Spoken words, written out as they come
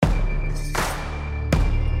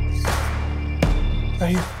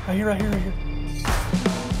Right here. Right here, right here, right here.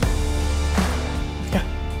 Yeah.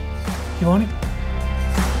 You want him?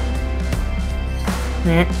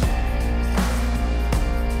 Yeah.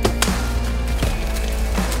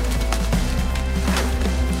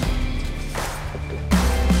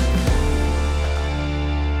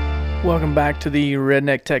 Welcome back to the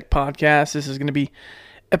Redneck Tech Podcast. This is going to be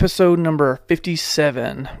episode number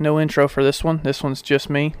 57. No intro for this one. This one's just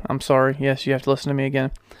me. I'm sorry. Yes, you have to listen to me again.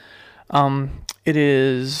 It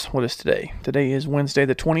is, what is today? Today is Wednesday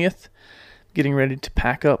the 20th. Getting ready to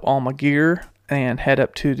pack up all my gear and head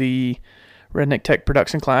up to the Redneck Tech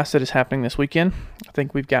production class that is happening this weekend. I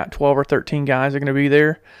think we've got 12 or 13 guys that are going to be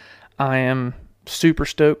there. I am super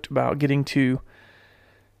stoked about getting to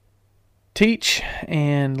teach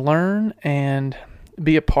and learn and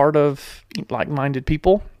be a part of like-minded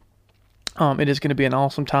people. It is going to be an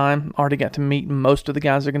awesome time. Already got to meet most of the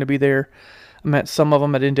guys that are going to be there. I met some of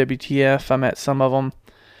them at NWTF. I met some of them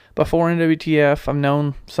before NWTF. I've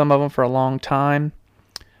known some of them for a long time.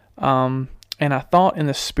 And I thought in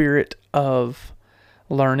the spirit of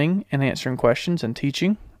learning and answering questions and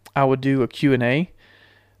teaching, I would do a Q&A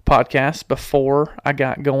podcast before I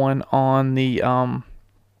got going on the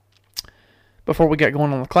before we got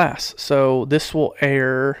going on the class. So this will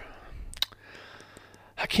air,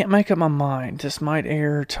 I can't make up my mind. This might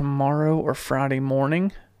air tomorrow or Friday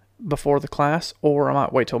morning before the class, or I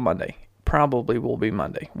might wait till Monday. Probably will be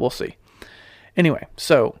Monday. We'll see. Anyway,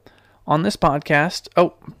 so on this podcast,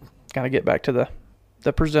 got to get back to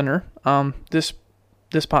the presenter. This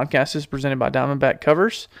podcast is presented by Diamondback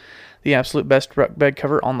Covers, the absolute best truck bed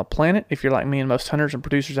cover on the planet. If you're like me and most hunters and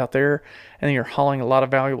producers out there, and you're hauling a lot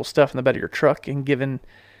of valuable stuff in the bed of your truck and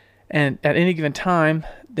at any given time,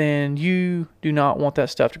 then you do not want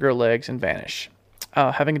that stuff to grow legs and vanish.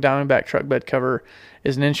 Having a Diamondback truck bed cover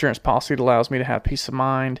is an insurance policy that allows me to have peace of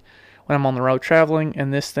mind when I'm on the road traveling,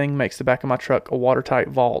 and this thing makes the back of my truck a watertight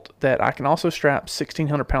vault that I can also strap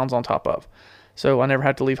 1,600 pounds on top of. So I never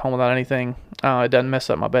have to leave home without anything. It doesn't mess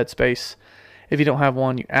up my bed space. If you don't have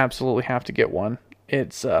one, you absolutely have to get one.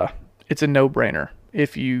 It's a no-brainer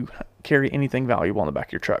if you carry anything valuable in the back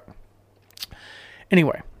of your truck.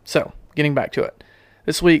 Anyway, so getting back to it.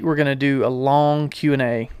 This week we're going to do a long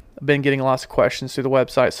Q&A. I've been getting lots of questions through the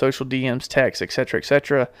website, social DMs, texts, etc.,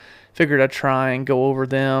 etc. Figured I'd try and go over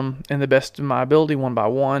them in the best of my ability, one by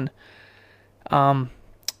one. Not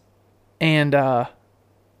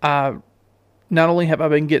only have I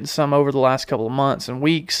been getting some over the last couple of months and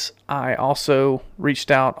weeks, I also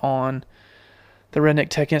reached out on the Redneck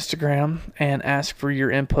Tech Instagram and asked for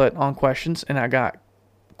your input on questions, and I got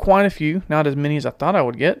quite a few, not as many as I thought I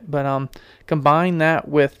would get, but combine that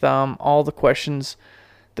with all the questions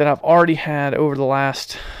that I've already had over the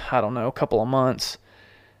last, couple of months.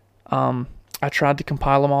 I tried to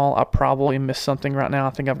compile them all. I probably missed something right now.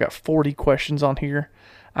 I think I've got 40 questions on here.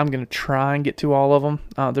 I'm going to try and get to all of them.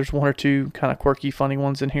 There's one or two kind of quirky, funny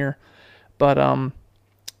ones in here. But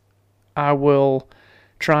I will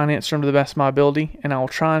try and answer them to the best of my ability, and I will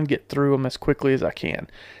try and get through them as quickly as I can.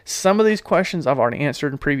 Some of these questions I've already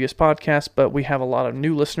answered in previous podcasts, but we have a lot of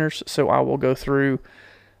new listeners, so I will go through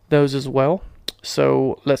those as well.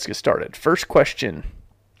 So let's get started. First question.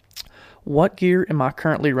 What gear am I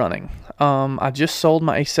currently running? I just sold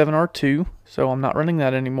my A7R II, so I'm not running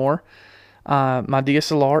that anymore. My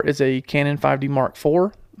DSLR is a Canon 5D Mark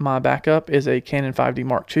IV. My backup is a Canon 5D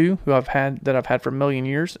Mark II, I've had for a million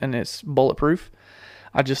years, and it's bulletproof.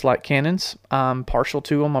 I just like Canons. I'm partial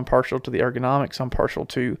to them. I'm partial to the ergonomics. I'm partial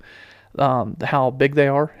to how big they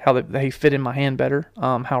are, how they fit in my hand better,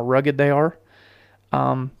 how rugged they are.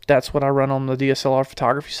 That's what I run on the DSLR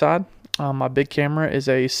photography side. My big camera is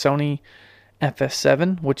a Sony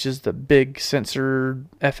FS7, which is the big sensor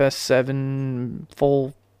FS7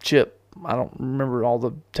 full chip. I don't remember all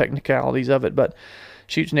the technicalities of it, but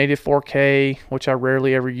shoots native 4K, which I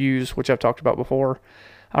rarely ever use, which I've talked about before.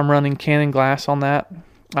 I'm running Canon glass on that.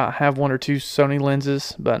 I have one or two Sony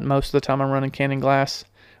lenses, but most of the time I'm running Canon glass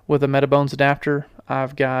with a Metabones adapter.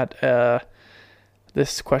 I've got,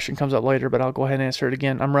 this question comes up later, but I'll go ahead and answer it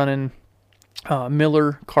again. I'm running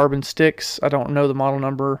Miller carbon sticks. I don't know the model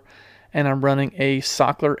number. And I'm running a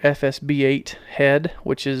Sockler FSB8 head,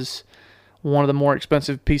 which is one of the more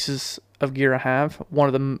expensive pieces of gear I have. One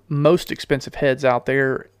of the most expensive heads out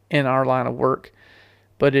there in our line of work.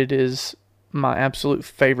 But it is my absolute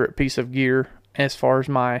favorite piece of gear as far as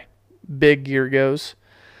my big gear goes.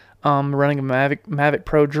 I'm running a Mavic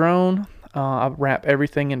Pro drone. I wrap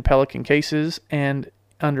everything in Pelican cases and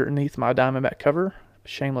underneath my Diamondback cover.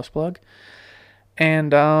 Shameless plug.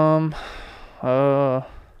 And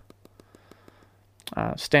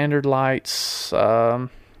standard lights,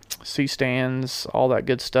 C-stands, all that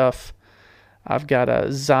good stuff. I've got a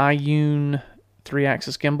Zhiyun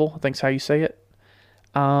 3-axis gimbal, I think is how you say it.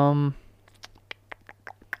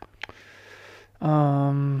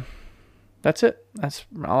 That's it. That's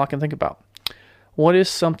all I can think about. What is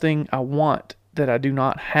something I want that I do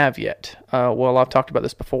not have yet? Well, I've talked about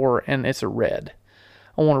this before, and it's a red.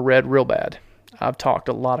 I want a red real bad. I've talked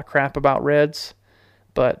a lot of crap about reds,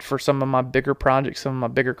 but for some of my bigger projects, some of my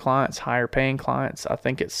bigger clients, higher paying clients, I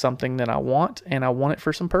think it's something that I want, and I want it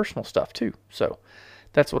for some personal stuff too. So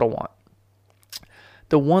that's what I want.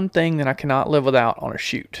 The one thing that I cannot live without on a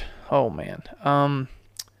shoot. Oh man.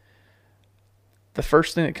 The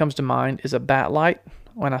first thing that comes to mind is a bat light.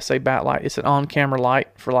 When I say bat light, it's an on-camera light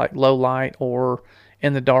for like low light or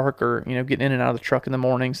in the dark, or getting in and out of the truck in the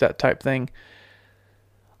mornings, that type thing.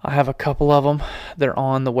 I have a couple of them. They're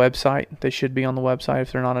on the website. They should be on the website.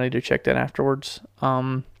 If they're not, I need to check that afterwards.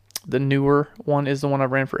 The newer one is the one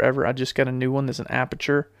I've ran forever. I just got a new one. There's an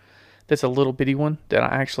Aputure. That's a little bitty one that I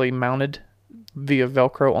actually mounted via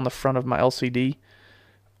Velcro on the front of my LCD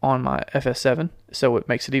on my FS7, so it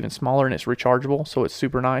makes it even smaller, and it's rechargeable, so it's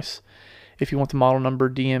super nice. If you want the model number,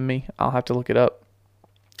 DM me. I'll have to look it up.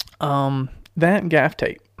 That and gaff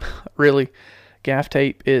tape. Really, gaff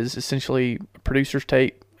tape is essentially producer's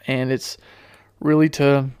tape, and it's really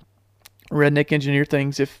to redneck engineer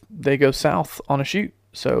things if they go south on a shoot.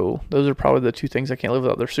 So those are probably the two things I can't live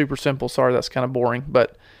without. They're super simple. Sorry, that's kind of boring,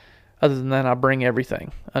 but other than that, I bring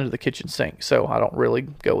everything under the kitchen sink, so I don't really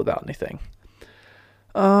go without anything.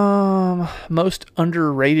 Most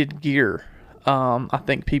underrated gear. I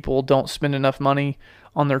think people don't spend enough money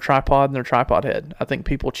on their tripod and their tripod head. I think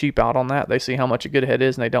people cheap out on that. They see how much a good head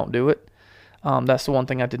is and they don't do it. That's the one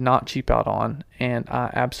thing I did not cheap out on, and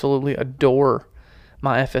I absolutely adore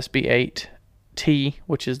my FSB-8T,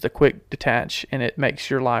 which is the quick detach, and it makes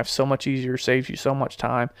your life so much easier, saves you so much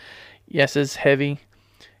time. Yes, it's heavy.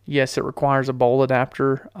 Yes, it requires a bowl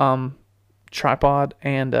adapter, tripod,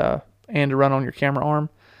 and to run on your camera arm.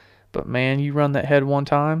 But man, you run that head one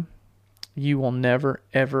time, you will never,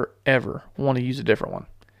 ever, ever want to use a different one.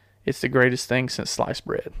 It's the greatest thing since sliced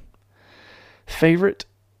bread. Favorite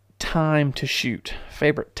time to shoot.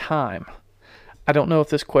 Favorite time. I don't know if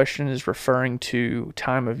this question is referring to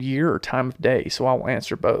time of year or time of day, so I'll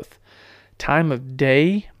answer both. Time of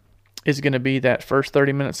day is going to be that first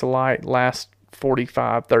 30 minutes of light, last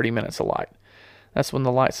 45, 30 minutes of light. That's when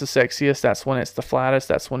the light's the sexiest. That's when it's the flattest.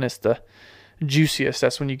 That's when it's the juiciest.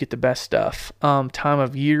 That's when you get the best stuff. Time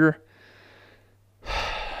of year,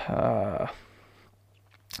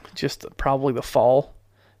 just probably the fall.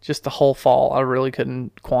 Just the whole fall. I really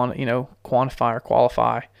couldn't quantify or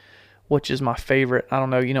qualify which is my favorite. I don't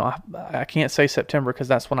know. I can't say September because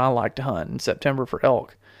that's when I like to hunt. In September for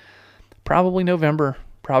elk. Probably November.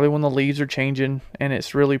 Probably when the leaves are changing and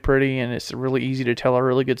it's really pretty and it's really easy to tell a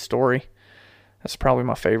really good story. That's probably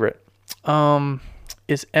my favorite.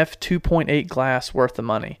 Is f2.8 glass worth the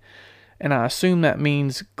money? And I assume that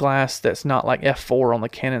means glass that's not like f4 on the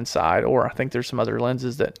Canon side, or I think there's some other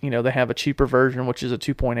lenses that, they have a cheaper version, which is a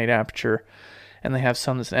 2.8 aperture, and they have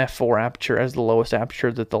some that's an f4 aperture as the lowest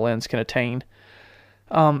aperture that the lens can attain.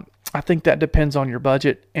 I think that depends on your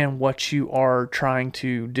budget and what you are trying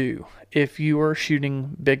to do. If you are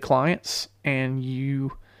shooting big clients and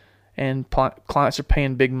clients are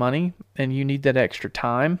paying big money and you need that extra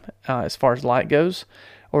time as far as light goes,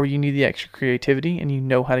 or you need the extra creativity and you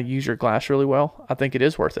know how to use your glass really well, I think it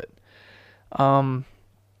is worth it. And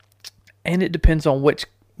it depends on which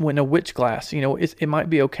glass. It might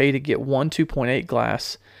be okay to get one 2.8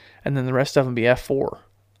 glass and then the rest of them be f4.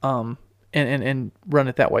 And run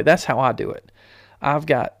it that way. That's how I do it. I've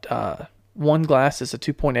got one glass that's a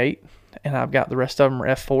 2.8, and I've got the rest of them are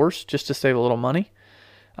f4s just to save a little money.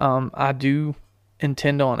 I do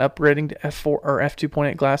intend on upgrading to f4 or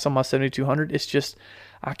f2.8 glass on my 7200. It's just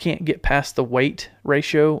I can't get past the weight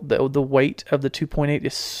ratio. The weight of the 2.8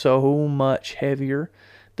 is so much heavier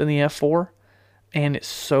than the f4, and it's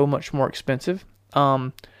so much more expensive.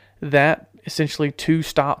 That essentially 2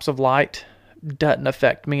 stops of light doesn't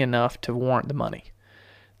affect me enough to warrant the money.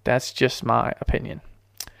 That's just my opinion.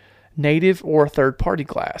 Native or third-party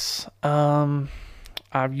glass.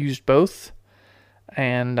 I've used both,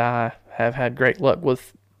 and I have had great luck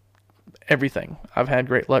with everything. I've had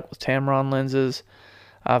great luck with Tamron lenses.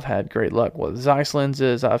 I've had great luck with Zeiss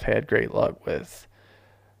lenses. I've had great luck with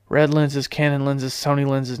Red lenses, Canon lenses, Sony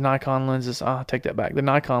lenses, Nikon lenses. I'll take that back. The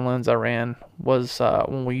Nikon lens I ran was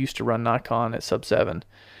when we used to run Nikon at sub 7.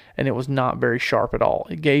 And it was not very sharp at all.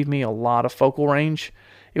 It gave me a lot of focal range.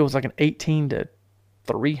 It was like an 18 to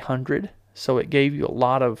 300. So it gave you a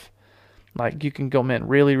lot of, you can go in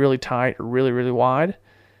really, really tight or really, really wide.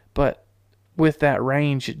 But with that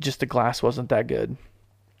range, the glass wasn't that good.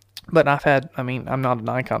 But I'm not a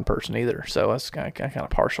Nikon person either, so that's kind of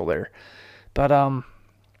partial there. But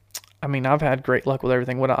I've had great luck with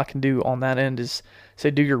everything. What I can do on that end is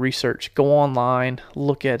say, do your research, go online,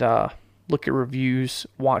 look at reviews,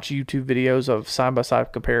 watch YouTube videos of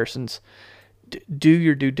side-by-side comparisons. Do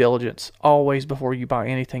your due diligence. Always, before you buy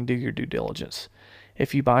anything, do your due diligence.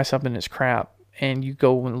 If you buy something that's crap and you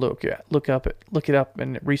go and look it up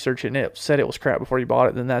and research it, and it said it was crap before you bought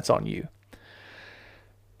it, then that's on you.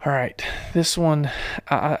 All right, this one,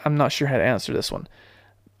 I'm not sure how to answer this one.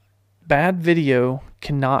 Bad video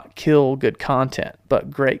cannot kill good content, but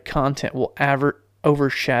great content will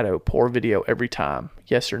overshadow poor video every time.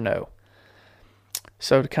 Yes or no?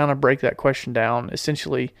 So to kind of break that question down,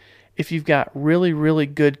 essentially, if you've got really, really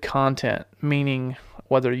good content, meaning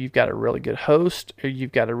whether you've got a really good host or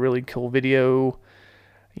you've got a really cool video,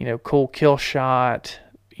 cool kill shot,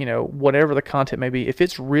 whatever the content may be, if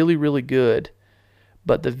it's really, really good,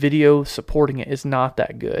 but the video supporting it is not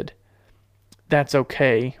that good, that's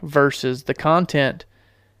okay, versus the content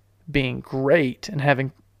being great and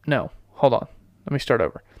hold on. Let me start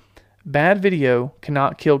over. Bad video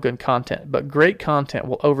cannot kill good content, but great content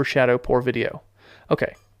will overshadow poor video.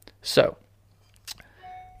 Okay, so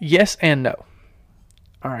yes and no.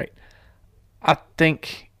 All right. I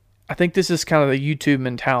think this is kind of the YouTube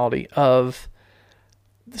mentality of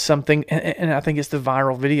something, and I think it's the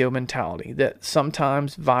viral video mentality, that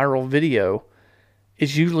sometimes viral video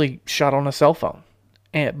is usually shot on a cell phone,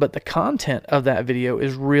 but the content of that video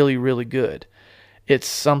is really, really good. It's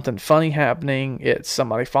something funny happening. It's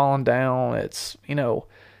somebody falling down. It's,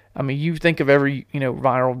 you think of every,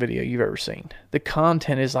 viral video you've ever seen. The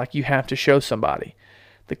content is like you have to show somebody.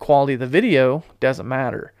 The quality of the video doesn't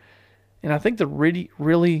matter. And I think the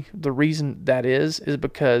reason that is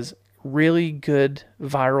because really good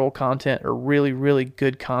viral content or really, really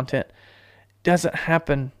good content doesn't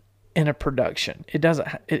happen in a production.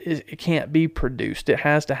 It can't be produced. It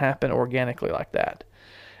has to happen organically like that.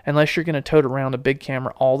 Unless you're going to tote around a big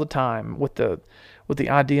camera all the time with the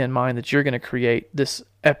idea in mind that you're going to create this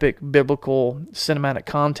epic biblical cinematic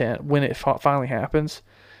content when it finally happens,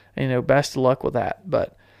 best of luck with that.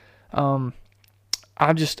 But I'm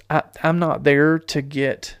not there to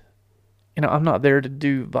get, I'm not there to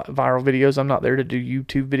do viral videos. I'm not there to do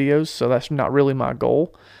YouTube videos. So that's not really my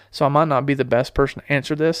goal. So I might not be the best person to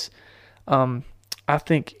answer this. I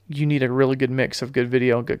think you need a really good mix of good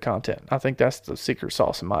video and good content. I think that's the secret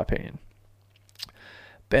sauce in my opinion.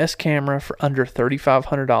 Best camera for under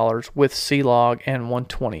 $3,500 with C-Log and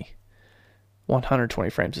 120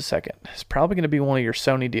 frames a second. It's probably going to be one of your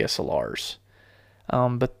Sony DSLRs.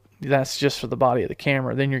 But that's just for the body of the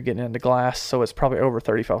camera. Then you're getting into glass, so it's probably over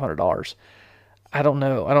 $3,500. I don't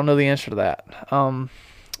know. I don't know the answer to that. I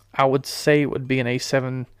would say it would be an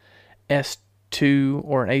A7S2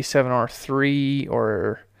 or an A7R3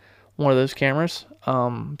 or one of those cameras.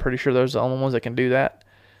 Pretty sure those are the only ones that can do that.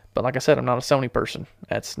 But like I said, I'm not a Sony person.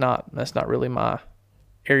 That's not really my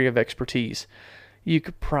area of expertise. You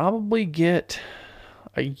could probably get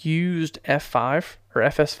a used F5 or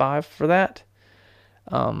FS5 for that.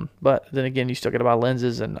 But then again, you still got to buy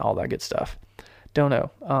lenses and all that good stuff. Don't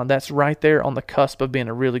know. That's right there on the cusp of being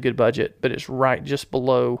a really good budget, but it's right just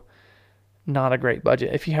below not a great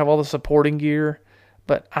budget. If you have all the supporting gear,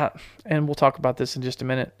 and we'll talk about this in just a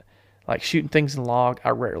minute, like shooting things in log, I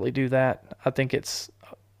rarely do that. I think it's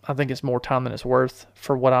more time than it's worth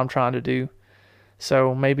for what I'm trying to do.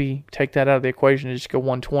 So maybe take that out of the equation and just go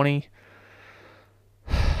 120.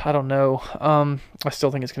 I don't know. I still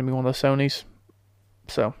think it's going to be one of those Sonys.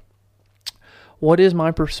 So, what is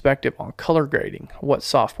my perspective on color grading? What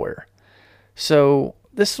software? So,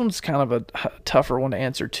 this one's kind of a tougher one to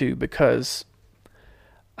answer too, because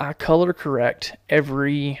I color correct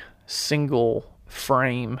every single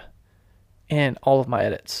frame in all of my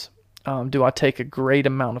edits. Do I take a great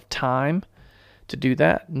amount of time to do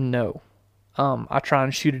that? No. I try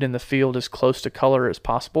and shoot it in the field as close to color as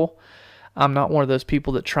possible. I'm not one of those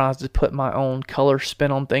people that tries to put my own color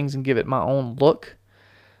spin on things and give it my own look.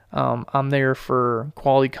 I'm there for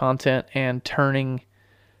quality content and turning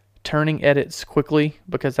edits quickly,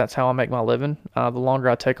 because that's how I make my living. The longer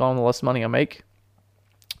I take on, the less money I make.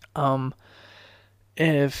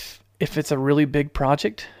 If it's a really big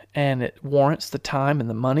project and it warrants the time and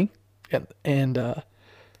the money, and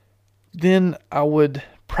then I would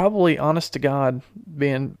probably, honest to God,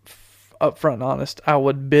 being upfront and honest, I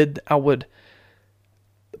would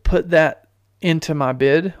put that into my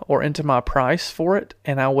bid or into my price for it,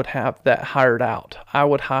 and I would have that hired out. I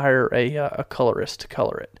would hire a colorist to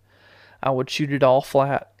color it. I would shoot it all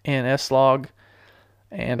flat in S-Log,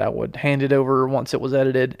 and I would hand it over once it was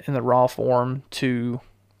edited in the raw form to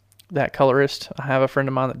that colorist. I have a friend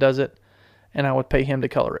of mine that does it, and I would pay him to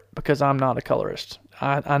color it because I'm not a colorist.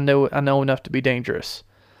 I know enough to be dangerous.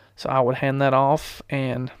 So I would hand that off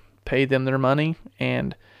and pay them their money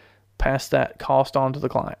and pass that cost on to the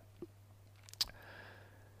client.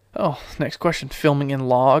 Oh, next question. Filming in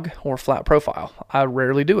log or flat profile. I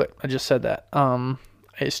rarely do it. I just said that.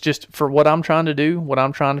 It's just for what I'm trying to do, what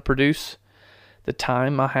I'm trying to produce, the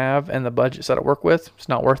time I have and the budgets that I work with. It's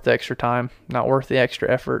not worth the extra time, not worth the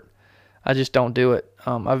extra effort. I just don't do it.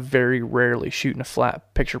 I very rarely shoot in a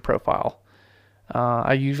flat picture profile.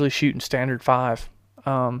 I usually shoot in standard 5.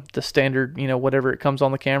 The standard, whatever it comes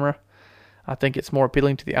on the camera. I think it's more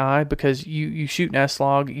appealing to the eye because you shoot an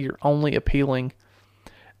S-Log, you're only appealing.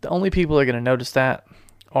 The only people that are going to notice that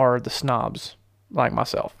are the snobs like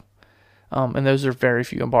myself. And those are very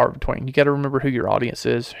few and far between. You got to remember who your audience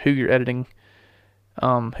is, who you're editing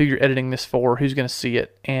this for, who's going to see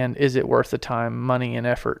it, and is it worth the time, money, and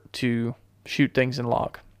effort to shoot things in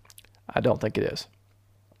log? I don't think it is.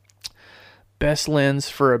 Best lens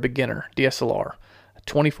for a beginner, DSLR.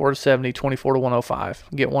 24-70,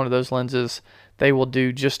 24-105. Get one of those lenses. They will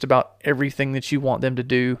do just about everything that you want them to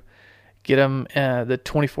do. Get them the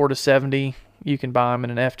 24-70. You can buy them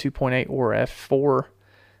in an f2.8 or f4.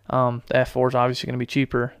 The f4 is obviously going to be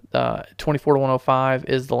cheaper. 24-105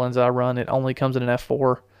 is the lens I run. It only comes in an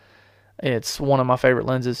f4. It's one of my favorite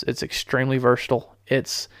lenses. It's extremely versatile.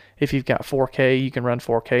 If you've got 4K, you can run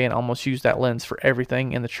 4K and almost use that lens for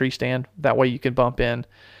everything in the tree stand. That way you can bump in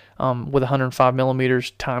with 105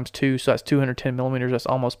 millimeters times 2, so that's 210 millimeters. That's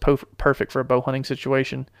almost perfect for a bow hunting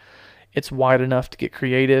situation. It's wide enough to get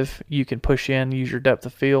creative. You can push in, use your depth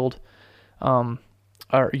of field,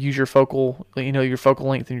 or use your focal length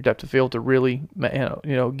and your depth of field to really,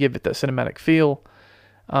 give it that cinematic feel.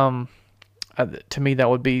 To me, that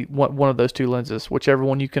would be one of those two lenses, whichever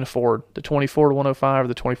one you can afford, the 24-105 or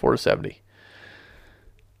the 24-70.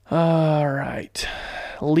 All right.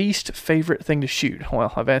 Least favorite thing to shoot.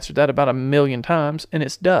 Well, I've answered that about 1,000,000 times, and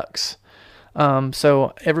it's ducks.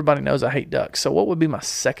 So everybody knows I hate ducks. So what would be my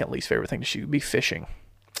second least favorite thing to shoot? Be fishing.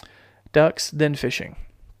 Ducks, then fishing.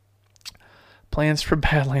 Plans for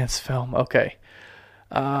Badlands film. Okay.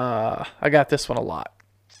 I got this one a lot.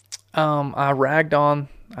 I ragged on.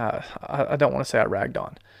 I don't want to say I ragged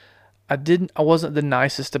on. I wasn't the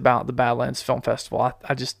nicest about the Badlands Film Festival.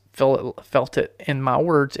 I just felt it, in my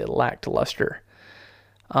words, it lacked luster.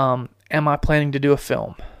 Am I planning to do a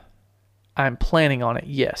film? I'm planning on it,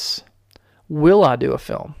 yes. Will I do a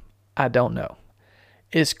film? I don't know.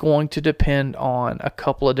 It's going to depend on a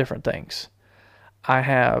couple of different things. I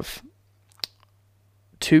have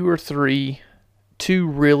two really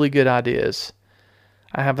good ideas.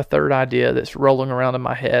 I have a third idea that's rolling around in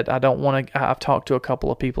my head. I've talked to a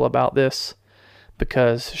couple of people about this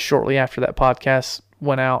because shortly after that podcast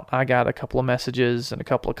went out, I got a couple of messages and a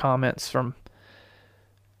couple of comments from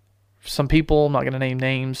some people, I'm not going to name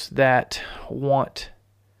names, that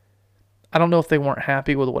I don't know if they weren't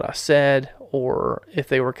happy with what I said or if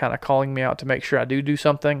they were kind of calling me out to make sure I do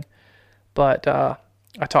something. But I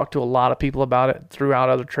talked to a lot of people about it throughout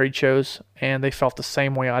other trade shows, and they felt the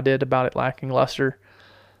same way I did about it lacking luster.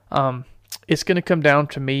 It's going to come down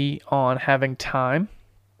to me on having time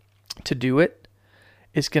to do it.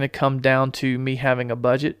 It's going to come down to me having a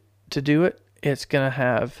budget to do it. It's going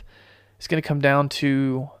to come down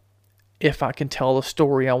to if I can tell the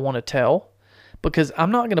story I want to tell, because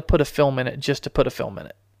I'm not going to put a film in it just to put a film in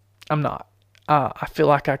it. I'm not. I feel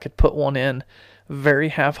like I could put one in very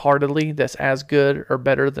half-heartedly that's as good or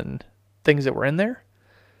better than things that were in there.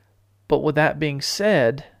 But with that being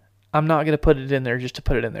said, I'm not going to put it in there just to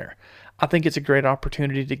put it in there. I think it's a great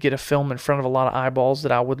opportunity to get a film in front of a lot of eyeballs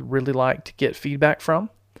that I would really like to get feedback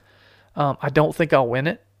from. I don't think I'll win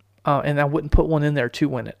it, and I wouldn't put one in there to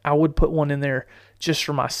win it. I would put one in there just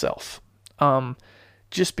for myself,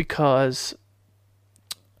 just because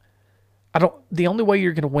the only way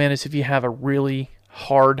you're going to win is if you have a really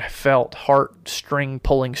heartfelt, heartstring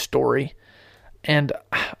pulling story. And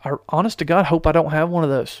I, honest to God, hope I don't have one of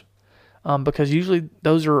those. Because usually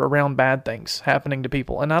those are around bad things happening to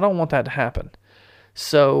people, and I don't want that to happen.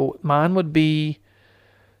 So mine would be,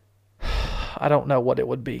 I don't know what it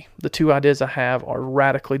would be. The two ideas I have are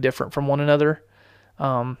radically different from one another.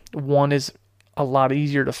 One is a lot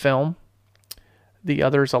easier to film. The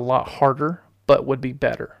other is a lot harder, but would be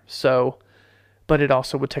better. So, but it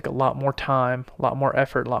also would take a lot more time, a lot more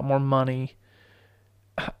effort, a lot more money.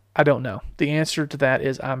 I don't know. The answer to that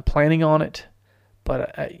is I'm planning on it,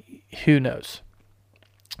 but who knows?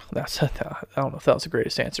 I don't know if that was the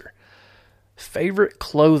greatest answer. Favorite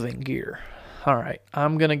clothing gear. all right,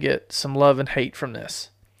 I'm going to get some love and hate from this.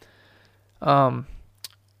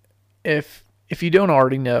 If you don't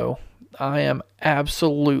already know, I am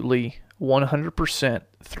absolutely 100%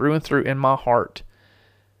 through and through in my heart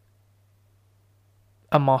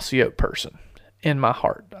a Mossy Oak person. In my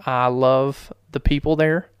heart, I love the people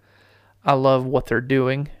there. I love what they're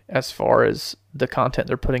doing as far as the content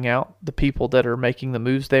they're putting out, the people that are making the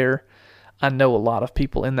moves there. I know a lot of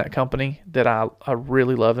people in that company that I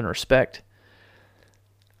really love and respect.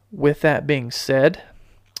 With that being said,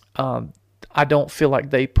 I don't feel like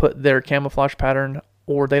they put their camouflage pattern,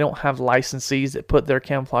 or they don't have licensees that put their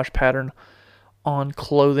camouflage pattern on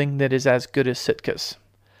clothing that is as good as Sitka's.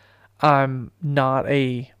 I'm not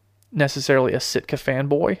necessarily a Sitka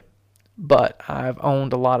fanboy, but I've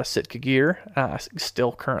owned a lot of Sitka gear. I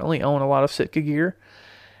still currently own a lot of Sitka gear.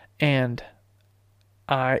 And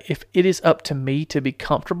if it is up to me to be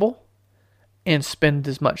comfortable and spend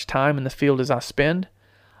as much time in the field as I spend,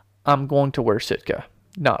 I'm going to wear Sitka.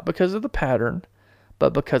 Not because of the pattern,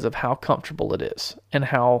 but because of how comfortable it is and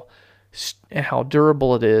how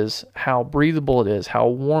durable it is, how breathable it is, how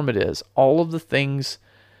warm it is. All of the things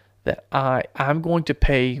that I'm going to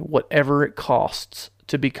pay whatever it costs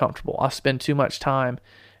to be comfortable. I spend too much time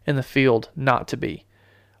in the field not to be.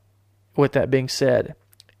 With that being said,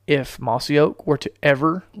 if Mossy Oak were to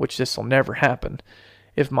ever, which this will never happen,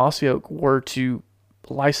 if Mossy Oak were to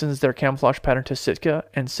license their camouflage pattern to Sitka,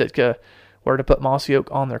 and Sitka were to put Mossy Oak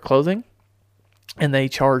on their clothing, and they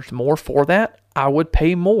charged more for that, I would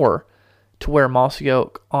pay more to wear Mossy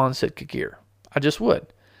Oak on Sitka gear. I just would.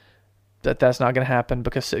 But that's not going to happen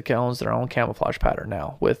because Sitka owns their own camouflage pattern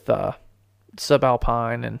now with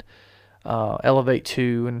Subalpine and Elevate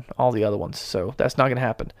 2 and all the other ones. So that's not going to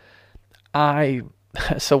happen.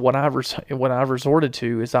 So what I've resorted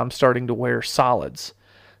to is I'm starting to wear solids.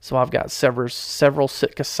 So I've got several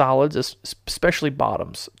Sitka solids, especially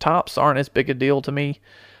bottoms. Tops aren't as big a deal to me.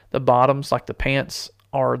 The bottoms, like the pants,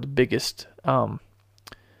 are the biggest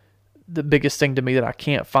thing to me that I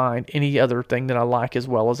can't find any other thing that I like as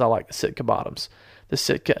well as I like the Sitka bottoms. The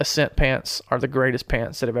Sitka Ascent pants are the greatest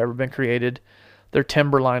pants that have ever been created. Their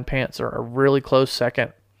Timberline pants are a really close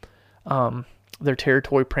second. Their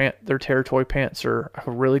territory pants are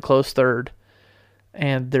a really close third.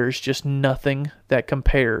 And there's just nothing that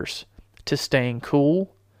compares to staying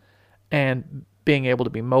cool and being able to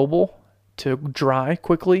be mobile, to dry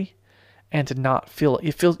quickly, and to not feel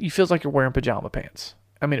it feels like you're wearing pajama pants.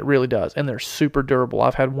 I mean, it really does. And they're super durable.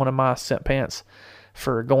 I've had one of my Ascent pants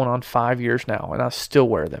for going on 5 years now, and I still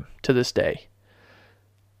wear them to this day.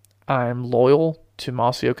 I'm loyal to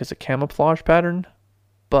Mossy Oak as a camouflage pattern,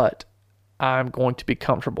 but I'm going to be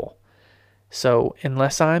comfortable. So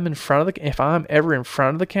unless if I'm ever in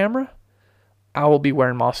front of the camera, I will be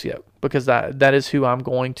wearing Mossy Oak, because that is who I'm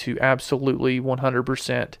going to absolutely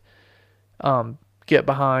 100% get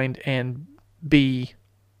behind and be.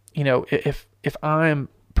 If I'm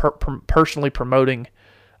personally promoting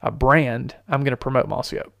a brand, I'm going to promote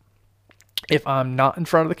Mossy Oak. If I'm not in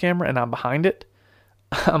front of the camera and I'm behind it,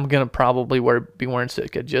 I'm going to probably be wearing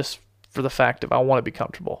Sitka, just for the fact of I want to be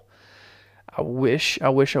comfortable. I wish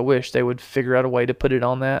they would figure out a way to put it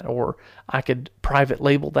on that, or I could private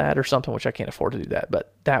label that or something, which I can't afford to do that,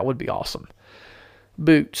 but that would be awesome.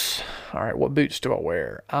 Boots. All right, what boots do I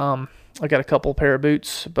wear? I got a couple pair of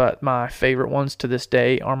boots, but my favorite ones to this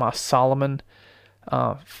day are my Salomon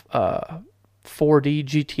 4D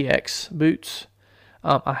GTX boots.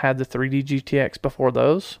 I had the 3D GTX before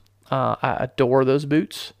those. I adore those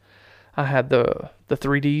boots. I had the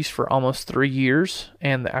 3Ds for almost 3 years,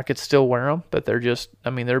 and I could still wear them, but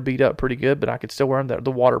they're beat up pretty good, but I could still wear them.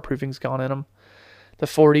 The waterproofing's gone in them. The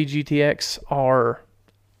 4D GTX are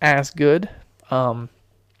as good.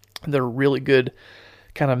 They're really good,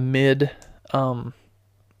 kind of mid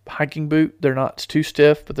hiking boot. They're not too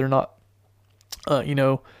stiff, but they're not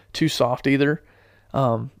too soft either.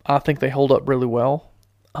 I think they hold up really well.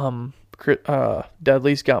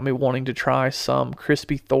 Dudley's got me wanting to try some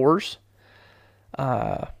Crispy Thors.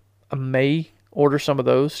 I may order some of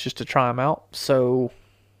those just to try them out. So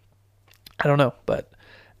I don't know, but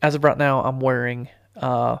as of right now, I'm wearing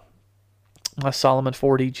my Salomon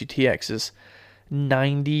 4D GTXs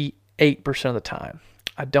 98% of the time.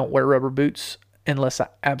 I don't wear rubber boots unless I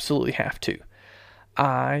absolutely have to.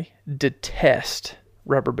 I detest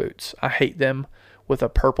rubber boots. I hate them with a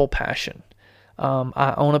purple passion.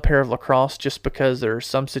 I own a pair of Lacrosse just because there are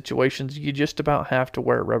some situations you just about have to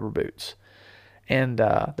wear rubber boots. And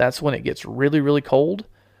that's when it gets really, really cold,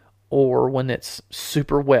 or when it's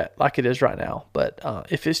super wet like it is right now. But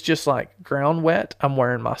if it's just like ground wet, I'm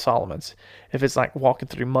wearing my Salomons. If it's like walking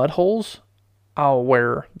through mud holes, I'll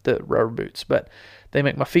wear the rubber boots. But they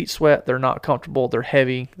make my feet sweat. They're not comfortable. They're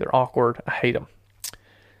heavy. They're awkward. I hate them.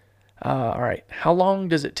 All right. How long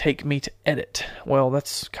does it take me to edit? Well,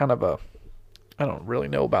 that's kind of I don't really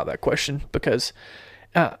know about that question because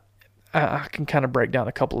I can kind of break down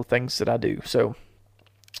a couple of things that I do. So,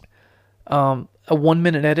 a 1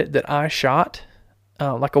 minute edit that I shot,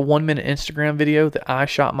 like a 1 minute Instagram video that I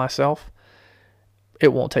shot myself,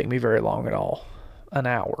 it won't take me very long at all. An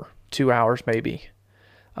hour, 2 hours maybe.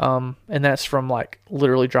 And that's from like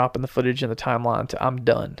literally dropping the footage in the timeline to I'm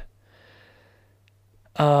done.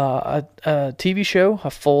 A TV show, a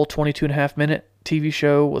full 22.5 minute TV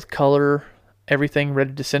show with color, everything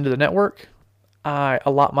ready to send to the network, I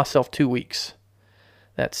allot myself 2 weeks.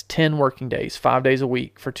 That's 10 working days, 5 days a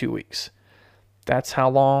week for 2 weeks. That's how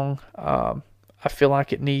long I feel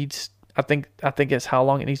like it needs. I think it's how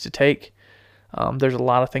long it needs to take. There's a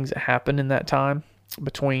lot of things that happen in that time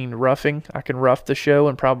between roughing. I can rough the show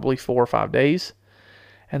in probably 4 or 5 days,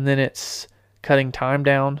 and then it's cutting time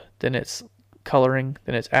down. Then it's coloring.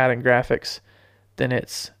 Then it's adding graphics. Then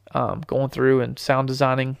it's going through and sound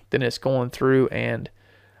designing. Then it's going through and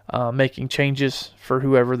making changes for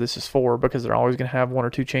whoever this is for, because they're always going to have 1 or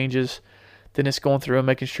 2 changes. Then it's going through and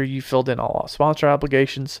making sure you filled in all sponsor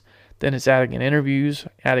obligations. Then it's adding in interviews,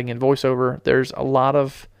 adding in voiceover. There's a lot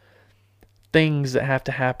of things that have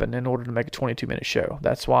to happen in order to make a 22-minute show.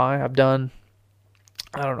 That's why I've done,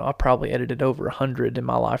 I don't know, I probably edited over 100 in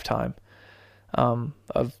my lifetime. Of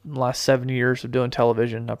the last 7 years of doing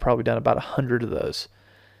television, I've probably done about 100 of those.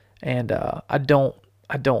 And I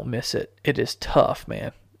don't miss it. It is tough,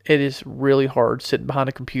 man. It is really hard sitting behind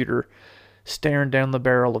a computer, staring down the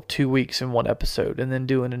barrel of 2 weeks in one episode, and then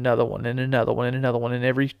doing another one and another one and another one. And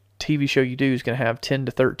every TV show you do is going to have 10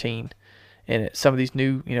 to 13 in it. Some of these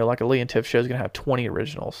new, like a Lee and Tiff show is going to have 20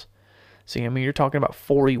 originals. So, you're talking about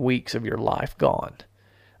 40 weeks of your life gone.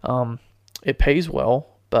 It pays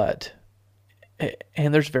well,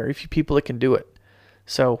 and there's very few people that can do it.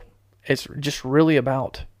 So it's just really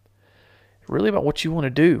about what you want to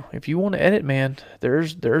do. If you want to edit, man,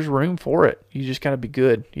 there's room for it. You just got to be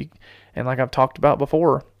good. And like I've talked about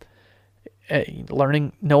before,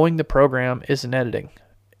 knowing the program isn't editing.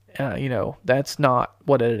 That's not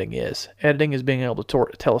what editing is. Editing is being able to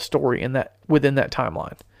tell a story within that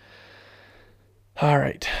timeline. All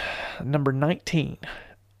right, number 19,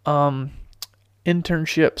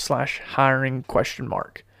 internship/hiring ?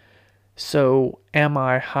 So, am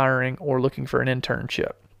I hiring or looking for an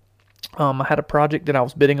internship? I had a project that I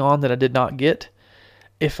was bidding on that I did not get.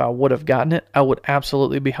 If I would have gotten it, I would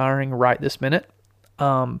absolutely be hiring right this minute.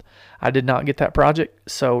 I did not get that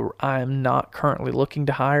project, so I'm not currently looking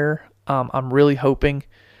to hire. I'm really hoping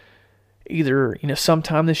either,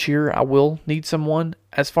 sometime this year I will need someone.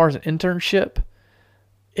 As far as an internship,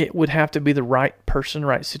 it would have to be the right person,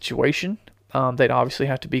 right situation. They'd obviously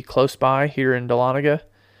have to be close by here in Dahlonega,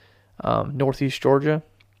 Northeast Georgia.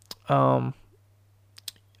 An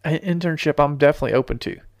internship I'm definitely open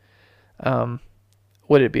to.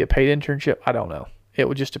 Would it be a paid internship? I don't know. It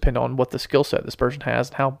would just depend on what the skill set this person has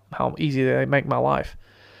and how easy they make my life.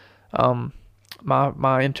 My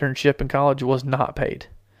internship in college was not paid.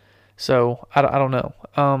 So I don't know.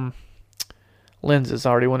 Lenses, I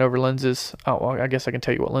already went over lenses. Oh, well, I guess I can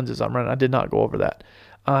tell you what lenses I'm running. I did not go over that.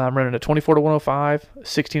 I'm running a 24 to 105,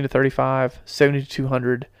 16 to 35, 70 to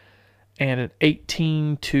 200, and an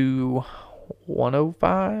 18 to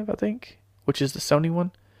 105, I think, which is the Sony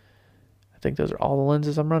one. I think those are all the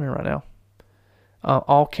lenses I'm running right now.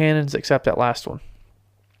 All Canons except that last one.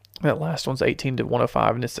 That last one's 18 to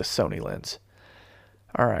 105, and it's a Sony lens.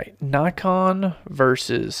 All right, Nikon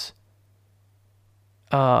versus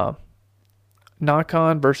Canon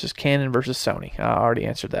versus Sony. I already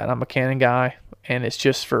answered that. I'm a Canon guy, and it's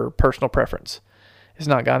just for personal preference. It's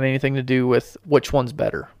not got anything to do with which one's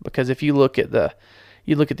better, because if you look at the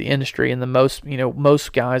industry, and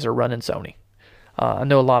most guys are running Sony. I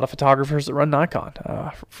know a lot of photographers that run Nikon.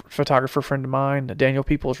 Photographer friend of mine, Daniel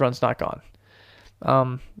Peoples, runs Nikon.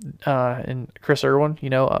 And Chris Irwin,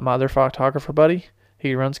 my other photographer buddy,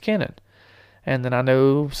 he runs Canon. And then I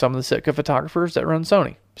know some of the Sitka photographers that run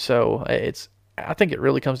Sony. So I think it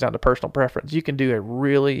really comes down to personal preference. You can do a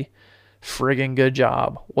really friggin' good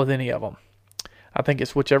job with any of them. I think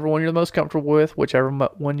it's whichever one you're the most comfortable with, whichever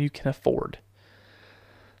one you can afford.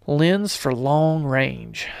 Lens for long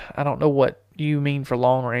range. I don't know what you mean for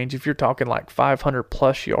long range. If you're talking like 500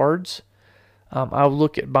 plus yards, I would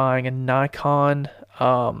look at buying a Nikon,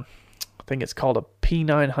 I think it's called a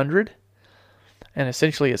P900. And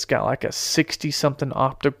essentially it's got like a 60-something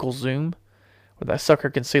optical zoom where that sucker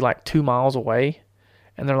can see like 2 miles away.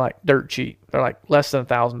 And they're like dirt cheap. They're like less than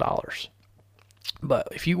 $1,000. But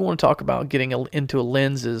if you want to talk about getting into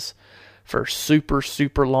lenses for super,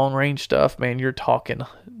 super long range stuff, man, you're talking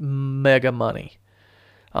mega money.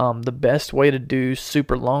 The best way to do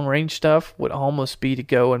super long range stuff would almost be to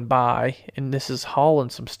go and buy, and this is hauling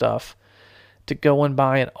some stuff, to go and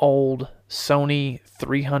buy an old Sony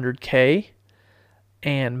 300K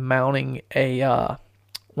and mounting a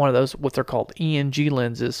one of those, what they're called ENG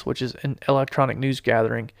lenses, which is an electronic news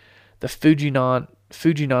gathering, the Fujinon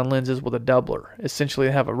lenses with a doubler. Essentially,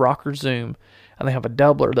 they have a rocker zoom, and they have a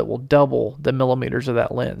doubler that will double the millimeters of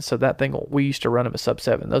that lens. So that thing, we used to run them at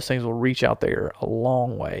sub-7. Those things will reach out there a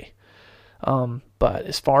long way. But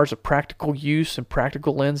as far as a practical use and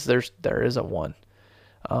practical lens, there isn't one.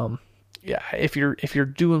 Yeah, if you're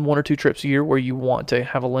doing 1 or 2 trips a year where you want to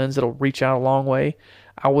have a lens that'll reach out a long way,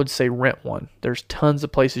 I would say rent one. There's tons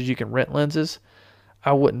of places you can rent lenses.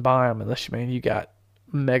 I wouldn't buy them unless you got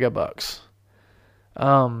mega bucks.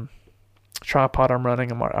 Tripod I'm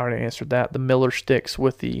running, I already answered that. The Miller sticks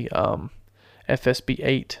with the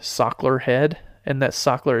FSB8 Sockler head, and that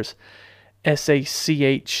Sockler is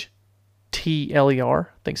Sachtler. I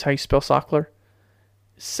think is how you spell Sockler.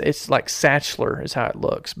 It's like Satchler is how it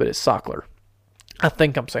looks, but it's Sockler. I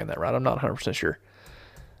think I'm saying that right. I'm not 100% sure.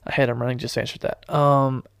 Ahead I'm running just answered that.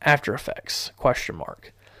 After Effects, ?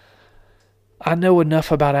 I know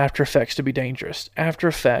enough about After Effects to be dangerous. After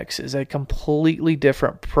Effects is a completely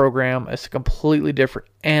different program. It's a completely different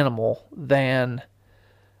animal than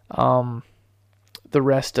the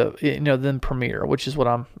rest of, than Premiere, which is what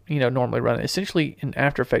I'm, normally running. Essentially, in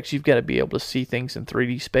After Effects, you've got to be able to see things in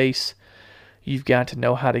 3D space. You've got to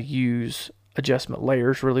know how to use adjustment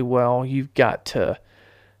layers really well. You've got to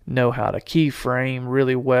know how to keyframe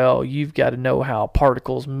really well. You've got to know how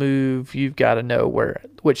particles move. You've got to know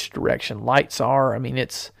which direction lights are. I mean,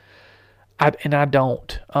 I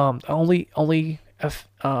don't. Only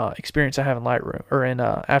experience I have in Lightroom or in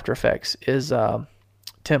After Effects is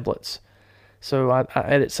templates. So I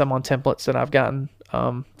edit some on templates that I've gotten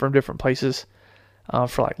from different places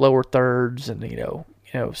for like lower thirds and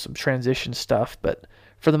some transition stuff. But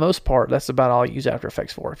for the most part, that's about all I use After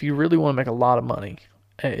Effects for. If you really want to make a lot of money,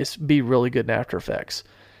 it's be really good in After Effects.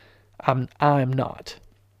 I'm not.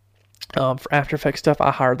 For After Effects stuff,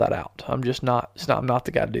 I hire that out. I'm just not. I'm not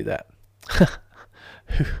the guy to do that.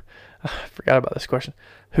 I forgot about this question.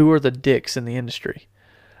 Who are the dicks in the industry?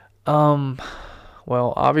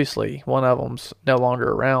 Well, obviously one of them's no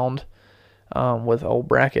longer around. With old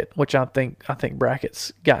Brackett, which I think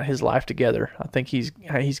Brackett's got his life together. I think he's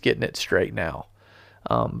getting it straight now.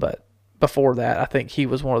 But before that, I think he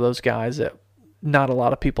was one of those guys that not a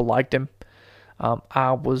lot of people liked him.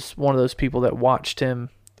 I was one of those people that watched him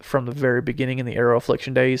from the very beginning in the Arrow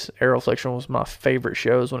Affliction days. Arrow Affliction was my favorite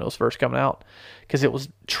shows when it was first coming out because it was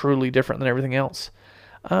truly different than everything else.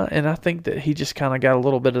 And I think that he just kind of got a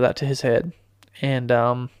little bit of that to his head.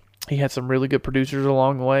 And he had some really good producers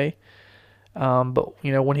along the way. But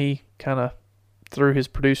when he kind of threw his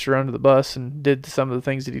producer under the bus and did some of the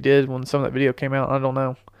things that he did when some of that video came out, I don't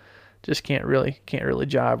know, just can't really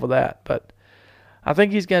jive with that. But I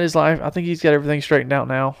think he's got his life. I think he's got everything straightened out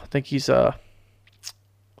now. I think he's as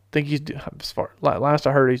far last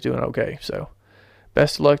I heard, he's doing okay. So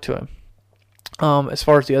best of luck to him. As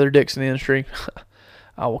far as the other dicks in the industry,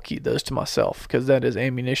 I will keep those to myself because that is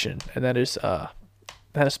ammunition and that is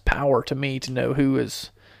power to me to know who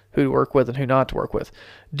to work with and who not to work with.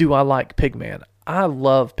 Do I like Pigman? I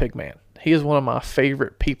love Pigman. He is one of my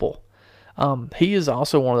favorite people. He is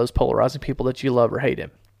also one of those polarizing people that you love or hate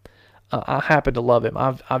him. I happen to love him.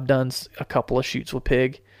 I've done a couple of shoots with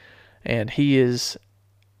Pig, and he is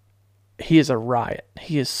a riot.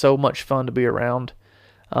 He is so much fun to be around.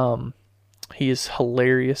 He is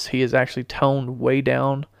hilarious. He is actually toned way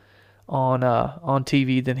down on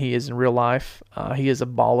TV than he is in real life. He is a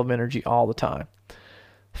ball of energy all the time.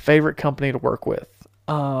 Favorite company to work with?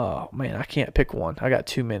 Oh man, I can't pick one. I got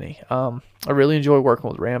too many. I really enjoy working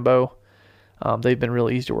with Rambo. They've been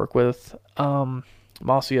really easy to work with.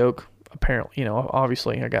 Mossy Oak, apparently,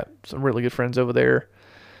 obviously I got some really good friends over there.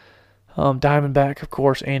 Diamondback, of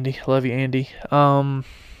course, Andy. Love you, Andy.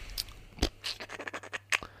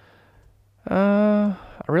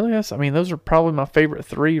 Those are probably my favorite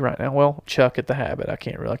 3 right now. Well, Chuck at The Habit. I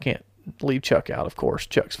can't leave Chuck out, of course.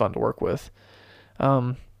 Chuck's fun to work with.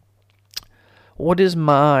 What is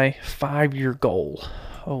my 5-year goal?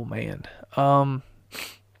 Oh man.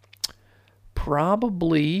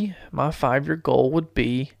 Probably my 5-year goal would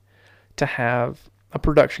be to have a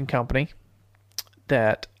production company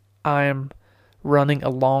that I am running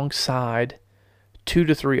alongside 2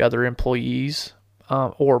 to 3 other employees,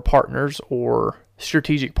 or partners or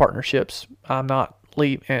strategic partnerships. I'm not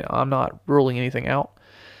and I'm not ruling anything out.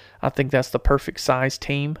 I think that's the perfect size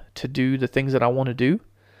team to do the things that I want to do.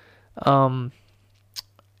 And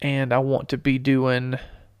I want to be doing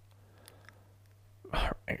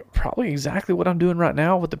probably exactly what I'm doing right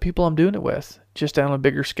now with the people I'm doing it with, just on a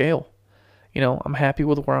bigger scale. I'm happy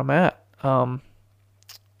with where I'm at. I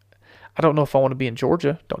don't know if I want to be in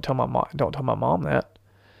Georgia. Don't tell my mom that.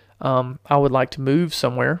 I would like to move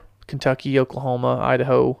somewhere, Kentucky, Oklahoma,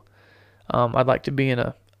 Idaho. I'd like to be in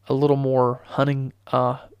a little more hunting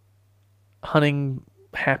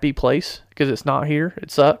happy place, because it's not here.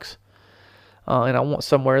 It sucks. And I want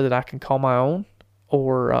somewhere that I can call my own,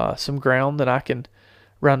 or some ground that I can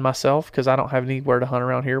run myself, because I don't have anywhere to hunt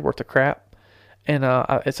around here worth of crap. And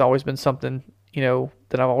it's always been something,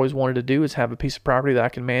 that I've always wanted to do, is have a piece of property that I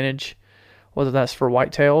can manage, whether that's for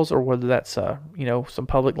whitetails or whether that's, some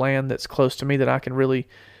public land that's close to me that I can really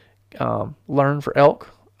learn for elk.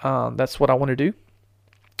 That's what I want to do.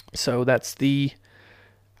 So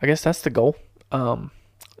I guess that's the goal.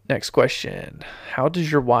 Next question. How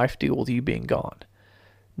does your wife deal with you being gone?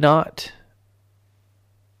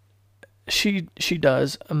 She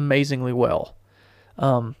does amazingly well.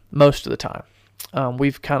 Most of the time.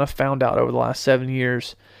 We've kind of found out over the last 7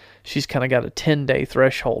 years, she's kind of got a 10-day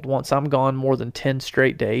threshold. Once I'm gone more than 10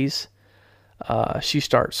 straight days, she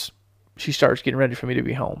starts getting ready for me to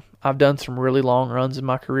be home. I've done some really long runs in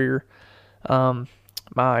my career.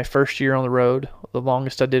 My first year on the road, the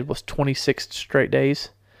longest I did was 26 straight days.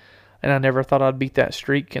 And I never thought I'd beat that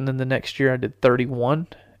streak. And then the next year I did 31.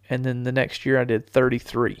 And then the next year I did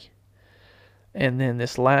 33. And then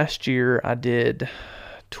this last year I did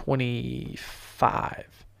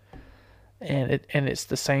 25. And it's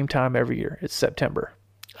the same time every year. It's September.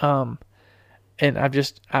 And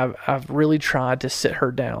I've really tried to sit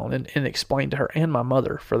her down and explain to her, and my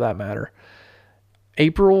mother for that matter,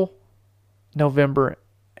 April,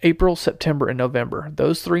 September, and November,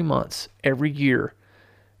 those 3 months every year,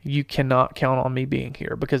 you cannot count on me being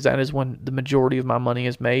here, because that is when the majority of my money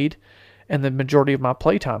is made, and the majority of my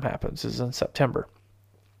playtime happens is in September.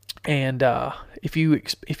 And if you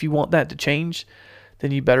want that to change, then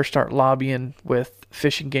you better start lobbying with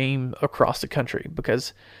Fish and Game across the country,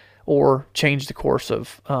 or change the course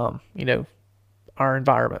of our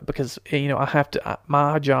environment, because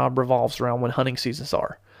my job revolves around when hunting seasons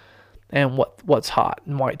are, and what's hot,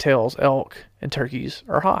 and whitetails, elk, and turkeys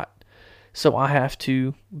are hot. So I have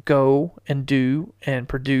to go and do and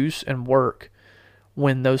produce and work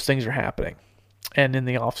when those things are happening. And in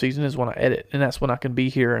the off season is when I edit, and that's when I can be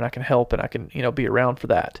here and I can help and I can, be around for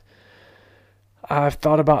that. I've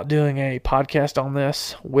thought about doing a podcast on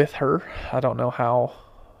this with her. I don't know how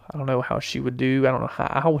she would do. I don't know how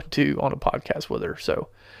I would do on a podcast with her. So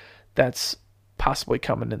that's possibly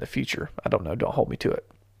coming in the future. I don't know. Don't hold me to it.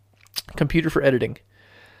 Computer for editing.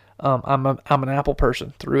 I'm an Apple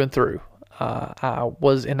person through and through. I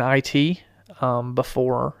was in IT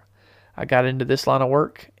before I got into this line of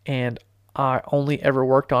work, and I only ever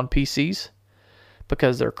worked on PCs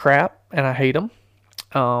because they're crap and I hate them.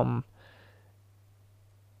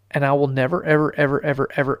 And I will never, ever, ever, ever,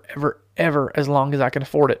 ever, ever, ever, as long as I can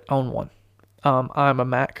afford it, own one. I'm a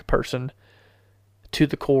Mac person to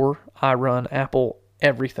the core. I run Apple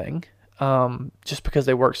everything, just because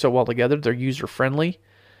they work so well together. They're user friendly.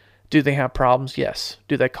 Do they have problems? Yes.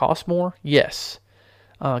 Do they cost more? Yes.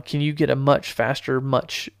 Can you get a much faster,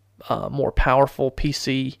 much more powerful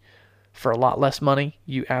PC for a lot less money?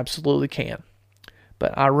 You absolutely can.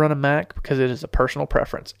 But I run a Mac because it is a personal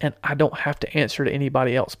preference, and I don't have to answer to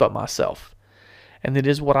anybody else but myself. And it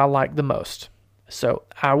is what I like the most. So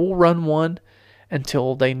I will run one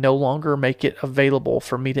until they no longer make it available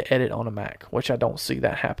for me to edit on a Mac, which I don't see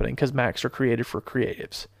that happening because Macs are created for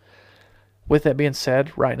creatives. With that being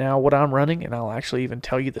said, right now what I'm running, and I'll actually even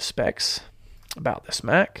tell you the specs about this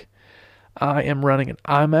Mac, I am running an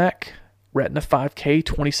iMac Retina 5K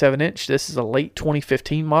 27-inch. This is a late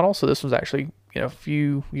 2015 model, so this one's actually a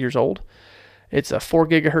few years old. It's a 4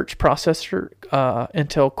 gigahertz processor,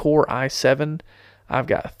 Intel Core i7. I've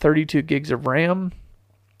got 32 gigs of RAM,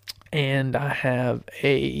 and I have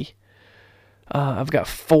I've got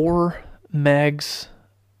 4 gigs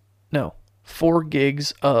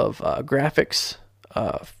of graphics,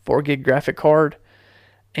 4 gig graphic card,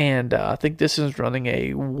 and I think this is running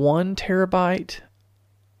a 1 terabyte.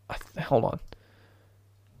 Hold on.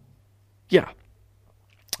 Yeah.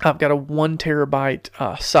 I've got a 1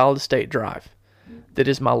 terabyte solid state drive that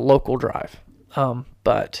is my local drive.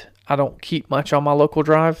 But I don't keep much on my local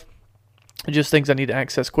drive. Just things I need to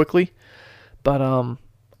access quickly. But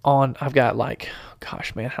I've got I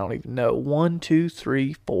don't even know, 1, 2,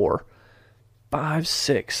 3, 4, 5,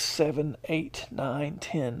 6, 7, 8, 9,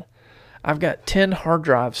 10. I've got 10 hard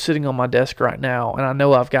drives sitting on my desk right now, and I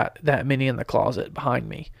know I've got that many in the closet behind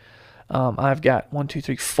me. I've got 1, 2,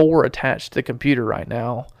 3, 4 attached to the computer right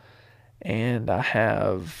now, and I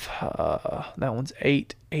have that one's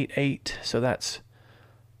 8, 8, 8. So that's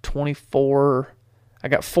 24. I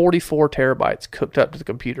got 44 terabytes cooked up to the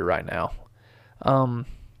computer right now,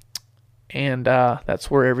 and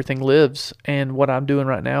that's where everything lives. And what I'm doing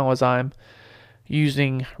right now is I'm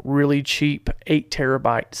using really cheap 8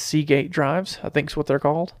 terabyte Seagate drives, I think is what they're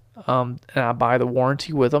called. And I buy the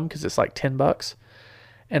warranty with them because it's like $10.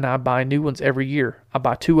 And I buy new ones every year. I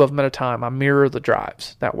buy 2 of them at a time. I mirror the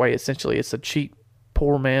drives. That way, essentially, it's a cheap,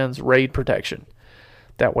 poor man's RAID protection.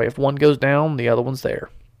 That way, if one goes down, the other one's there.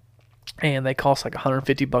 And they cost like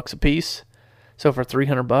 $150 a piece. So for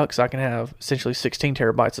 $300, I can have essentially 16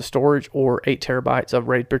 terabytes of storage or 8 terabytes of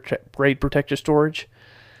RAID protected storage.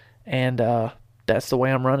 And that's the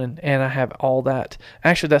way I'm running. And I have all that.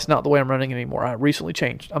 Actually, that's not the way I'm running anymore. I recently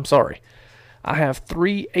changed. I'm sorry. I have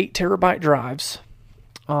 3 8 terabyte drives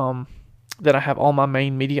that I have all my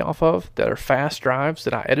main media off of, that are fast drives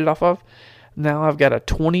that I edit off of. Now I've got a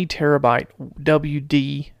 20 terabyte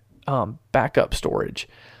WD backup storage.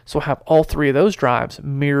 So I have all 3 of those drives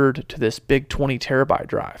mirrored to this big 20 terabyte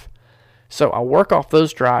drive. So I work off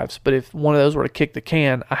those drives, but if one of those were to kick the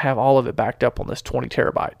can, I have all of it backed up on this 20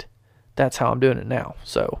 terabyte. That's how I'm doing it now.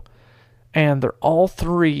 So, and they're all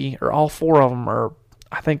 3 or all 4 of them are,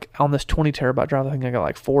 I think on this 20 terabyte drive, I think I got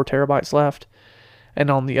like 4 terabytes left. And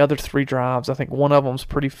on the other 3 drives, I think one of them's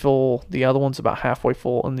pretty full, the other one's about halfway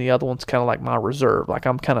full, and the other one's kind of like my reserve. Like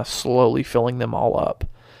I'm kind of slowly filling them all up.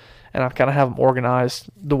 And I kind of have them organized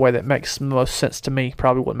the way that makes most sense to me.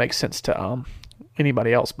 Probably wouldn't make sense to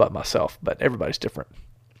anybody else but myself, but everybody's different.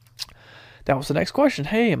 That was the next question.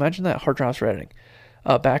 Hey, imagine that, hard drives for editing.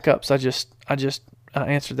 Backups, I just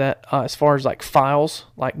answered that. As far as like files,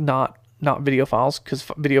 like not video files, because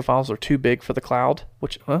video files are too big for the cloud,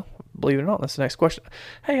 which, well, believe it or not, that's the next question.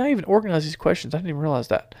 Hey, I even organized these questions. I didn't even realize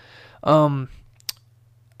that.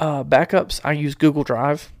 Backups, I use Google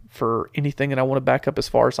Drive for anything that I want to back up as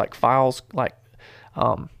far as like files, like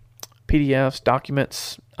PDFs,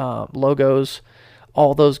 documents, logos.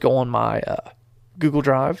 All those go on my Google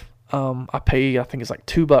Drive. I pay, I think it's like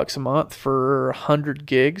 $2 a month for 100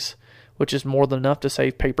 gigs, which is more than enough to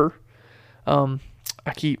save paper. I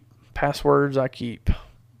keep passwords, I keep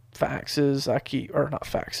taxes, I keep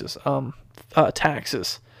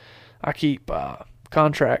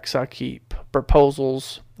contracts, I keep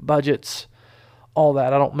proposals, budgets, all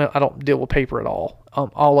that. I don't deal with paper at all.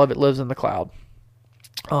 All of it lives in the cloud,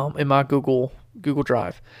 in my Google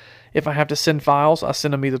Drive. If I have to send files, I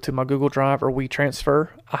send them either to my Google Drive or WeTransfer.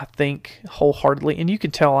 I think wholeheartedly, and you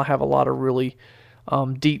can tell I have a lot of really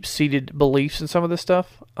deep-seated beliefs in some of this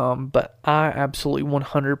stuff, but I absolutely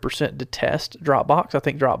 100% detest Dropbox. I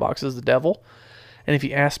think Dropbox is the devil, and if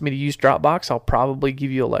you ask me to use Dropbox, I'll probably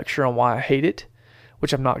give you a lecture on why I hate it,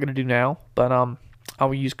 which I'm not going to do now, but I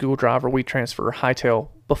will use Google Drive or WeTransfer or Hightail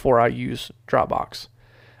before I use Dropbox.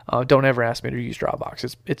 Don't ever ask me to use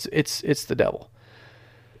Dropbox. It's the devil.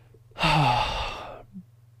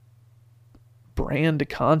 Brand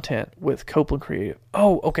content with Copeland Creative.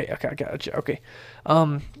 Oh, okay, I got you. Okay.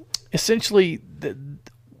 Essentially,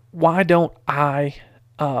 why don't I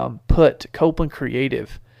put Copeland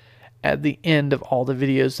Creative at the end of all the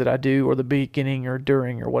videos that I do, or the beginning or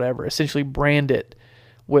during or whatever? Essentially, brand it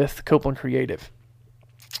with Copeland Creative.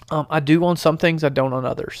 I do on some things, I don't on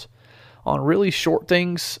others. On really short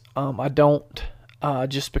things, I don't,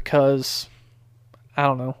 just because, I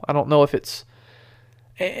don't know. I don't know if it's,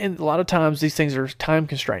 and a lot of times these things are time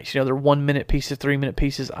constraints. They're 1 minute pieces, 3 minute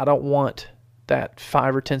pieces. I don't want that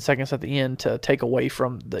 5 or 10 seconds at the end to take away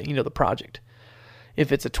from the project.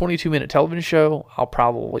 If it's a 22-minute television show, I'll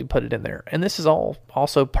probably put it in there. And this is all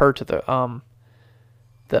also per to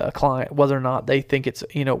the client, whether or not they think it's,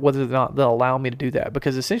 whether or not they'll allow me to do that,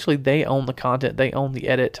 because essentially they own the content, they own the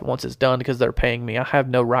edit once it's done because they're paying me. I have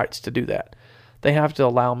no rights to do that. They have to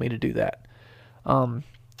allow me to do that.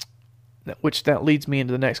 Which that leads me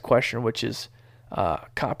into the next question, which is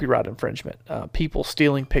copyright infringement. People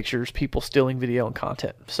stealing pictures, people stealing video and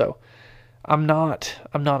content. So I'm not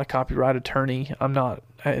a copyright attorney. I'm not,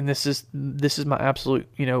 and this is my absolute,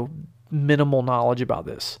 minimal knowledge about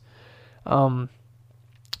this.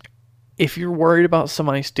 If you're worried about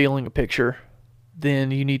somebody stealing a picture,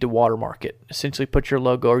 then you need to watermark it. Essentially put your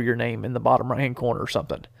logo or your name in the bottom right-hand corner or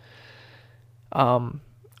something.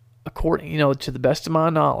 According, to the best of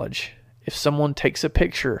my knowledge, if someone takes a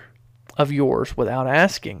picture of yours without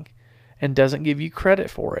asking and doesn't give you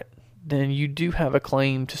credit for it, then you do have a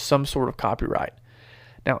claim to some sort of copyright.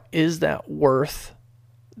 Now, is that worth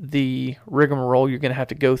the rigmarole you're going to have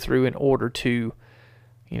to go through in order to,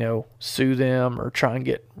 sue them or try and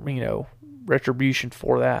get, retribution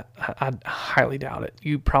for that? I highly doubt it.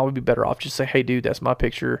 You'd probably be better off just say, hey, dude, that's my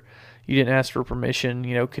picture. You didn't ask for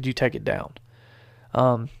permission. Could you take it down?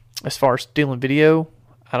 As far as stealing video,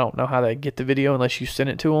 I don't know how they get the video unless you send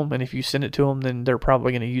it to them. And if you send it to them, then they're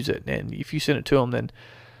probably going to use it. And if you send it to them, then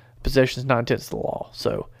possession is 9/10 of the law.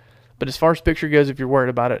 So, but as far as picture goes, if you're worried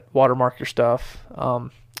about it, watermark your stuff.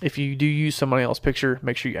 If you do use somebody else's picture,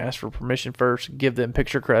 make sure you ask for permission first. Give them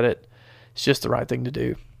picture credit. It's just the right thing to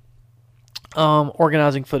do.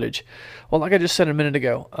 Organizing footage. Well, like I just said a minute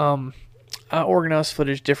ago, I organize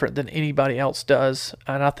footage different than anybody else does.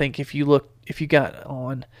 And I think if you got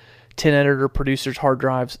on 10 editor producers hard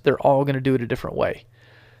drives, they're all going to do it a different way.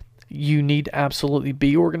 You need to absolutely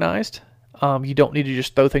be organized. You don't need to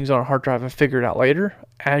just throw things on a hard drive and figure it out later.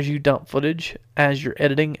 As you dump footage, as you're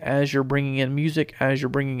editing, as you're bringing in music, as you're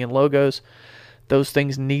bringing in logos, those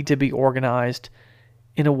things need to be organized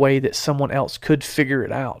in a way that someone else could figure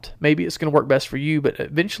it out. Maybe it's going to work best for you, but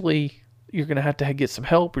eventually you're going to have to get some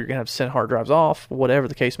help, or you're going to have to send hard drives off, whatever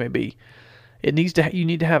the case may be. You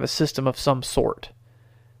need to have a system of some sort.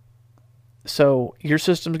 So your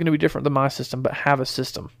system is going to be different than my system, but have a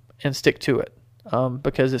system and stick to it,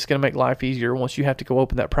 because it's going to make life easier once you have to go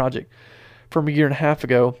open that project from a year and a half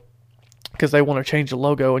ago because they want to change the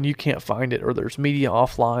logo and you can't find it, or there's media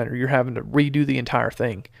offline, or you're having to redo the entire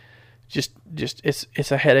thing. Just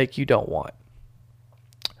it's a headache you don't want.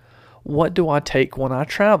 What do I take when I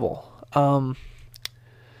travel? I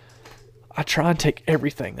try and take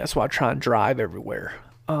everything. That's why I try and drive everywhere.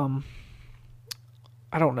 I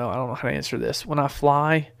don't know how to answer this. When I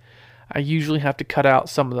fly, I usually have to cut out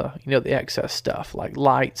some of the excess stuff, like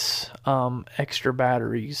lights, extra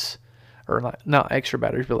batteries, or not extra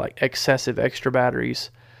batteries, but like excessive extra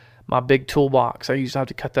batteries. My big toolbox, I usually have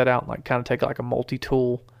to cut that out and like kind of take like a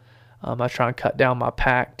multi-tool. I try and cut down my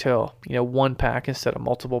pack to, one pack instead of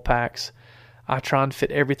multiple packs. I try and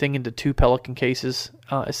fit everything into 2 Pelican cases,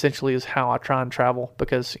 essentially is how I try and travel,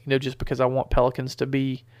 because, just because I want Pelicans to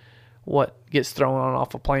be what gets thrown on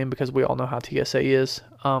off a plane, because we all know how TSA is.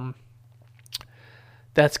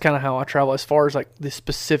 That's kind of how I travel. As far as like the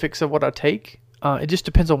specifics of what I take, it just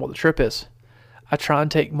depends on what the trip is. I try and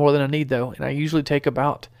take more than I need though, and I usually take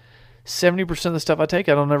about 70% of the stuff I take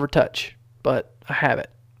I don't ever touch, but I have it.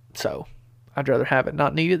 So I'd rather have it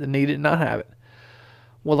not need it than need it and not have it.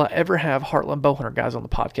 Will I ever have Heartland Bowhunter guys on the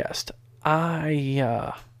podcast?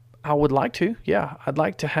 I would like to. Yeah, I'd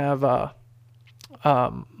like to have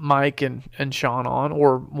Mike and Sean on,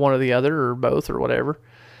 or one or the other, or both, or whatever.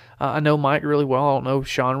 I know Mike really well. I don't know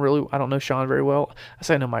Sean very well. I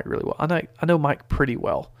say I know Mike really well. I know Mike pretty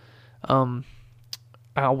well.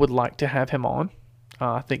 I would like to have him on.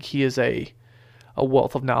 I think he is a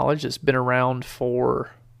wealth of knowledge that's been around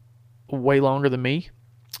for way longer than me,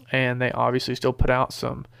 and they obviously still put out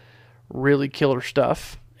some really killer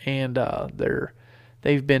stuff, and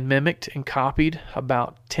they've been mimicked and copied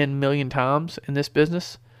about 10 million times in this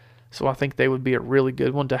business. So I think they would be a really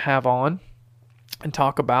good one to have on and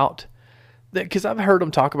talk about that, because I've heard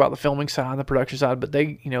them talk about the filming side and the production side, but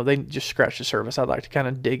they just scratch the surface. I'd like to kind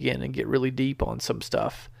of dig in and get really deep on some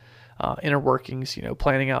stuff, inner workings,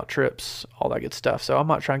 planning out trips, all that good stuff. So I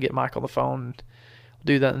might try and get Mike on the phone and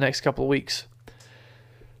do that in the next couple of weeks.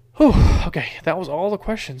 Whew, okay, that was all the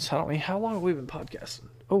questions. I don't know how long have we been podcasting.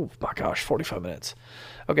 Oh my gosh, 45 minutes.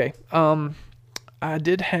 Okay, I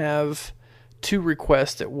did have 2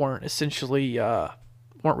 requests that weren't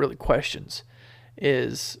really questions.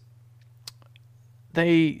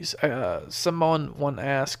 Someone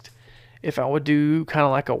asked if I would do kind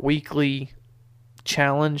of like a weekly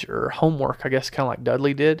challenge or homework, I guess, kind of like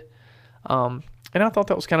Dudley did. And I thought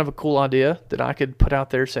that was kind of a cool idea that I could put out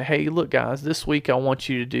there, say, hey, look guys, this week I want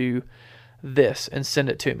you to do this, and send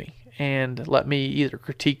it to me and let me either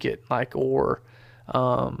critique it, or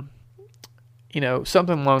something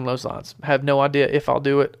along those lines. I have no idea if I'll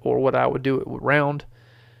do it or what I would do it around,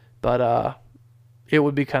 but it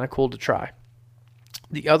would be kind of cool to try.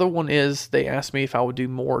 The other one is they asked me if I would do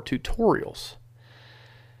more tutorials.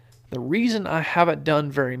 The reason I haven't done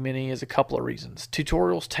very many is a couple of reasons.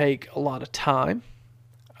 Tutorials take a lot of time.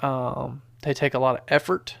 They take a lot of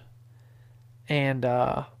effort, and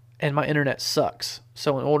my internet sucks.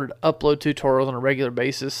 So in order to upload tutorials on a regular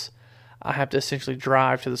basis, I have to essentially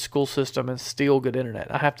drive to the school system and steal good internet.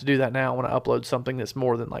 I have to do that now when I upload something that's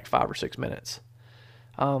more than like 5 or 6 minutes.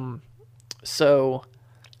 So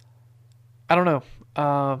I don't know.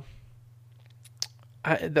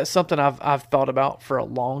 that's something I've thought about for a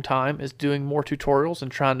long time, is doing more tutorials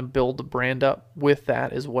and trying to build the brand up with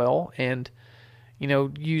that as well, and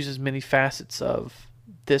use as many facets of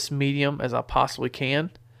this medium as I possibly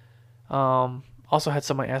can. Also had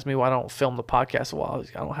somebody ask me why I don't film the podcast a while.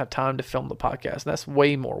 I don't have time to film the podcast. That's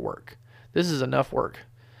way more work. This is enough work,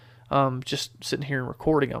 just sitting here and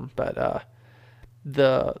recording them. But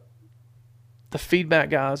the feedback,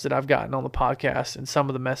 guys, that I've gotten on the podcast and some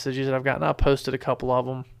of the messages that I've gotten, I posted a couple of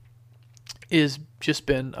them, is just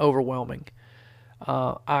been overwhelming.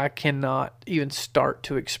 I cannot even start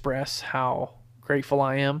to express how grateful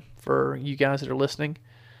I am for you guys that are listening.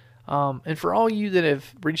 And for all you that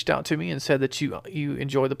have reached out to me and said that you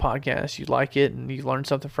enjoy the podcast, you like it, and you learned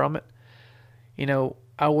something from it,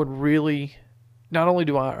 I would really, not only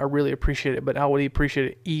do I really appreciate it, but I would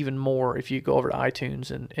appreciate it even more if you go over to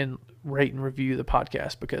iTunes and rate and review the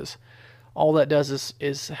podcast, because all that does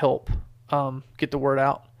is help get the word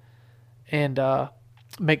out and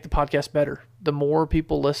make the podcast better. The more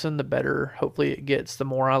people listen, the better hopefully it gets. The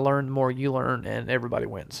more I learn, the more you learn, and everybody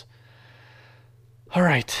wins. All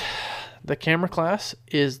right, the camera class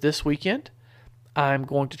is this weekend. I'm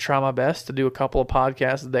going to try my best to do a couple of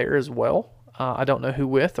podcasts there as well. I don't know who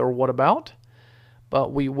with or what about,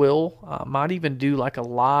 but we will. Might even do like a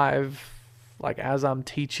live, like as I'm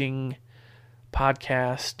teaching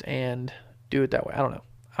podcast, and do it that way. I don't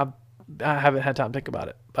know. I haven't had time to think about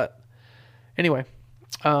it. But anyway,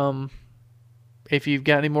 if you've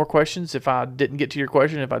got any more questions, if I didn't get to your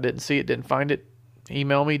question, if I didn't see it, didn't find it,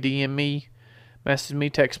 email me, DM me, message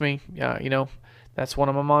me, text me. That's one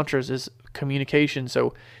of my mantras, is communication.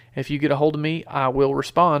 So if you get a hold of me, I will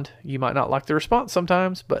respond. You might not like the response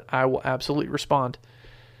sometimes, but I will absolutely respond.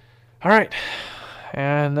 All right.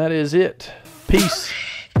 And that is it. Peace.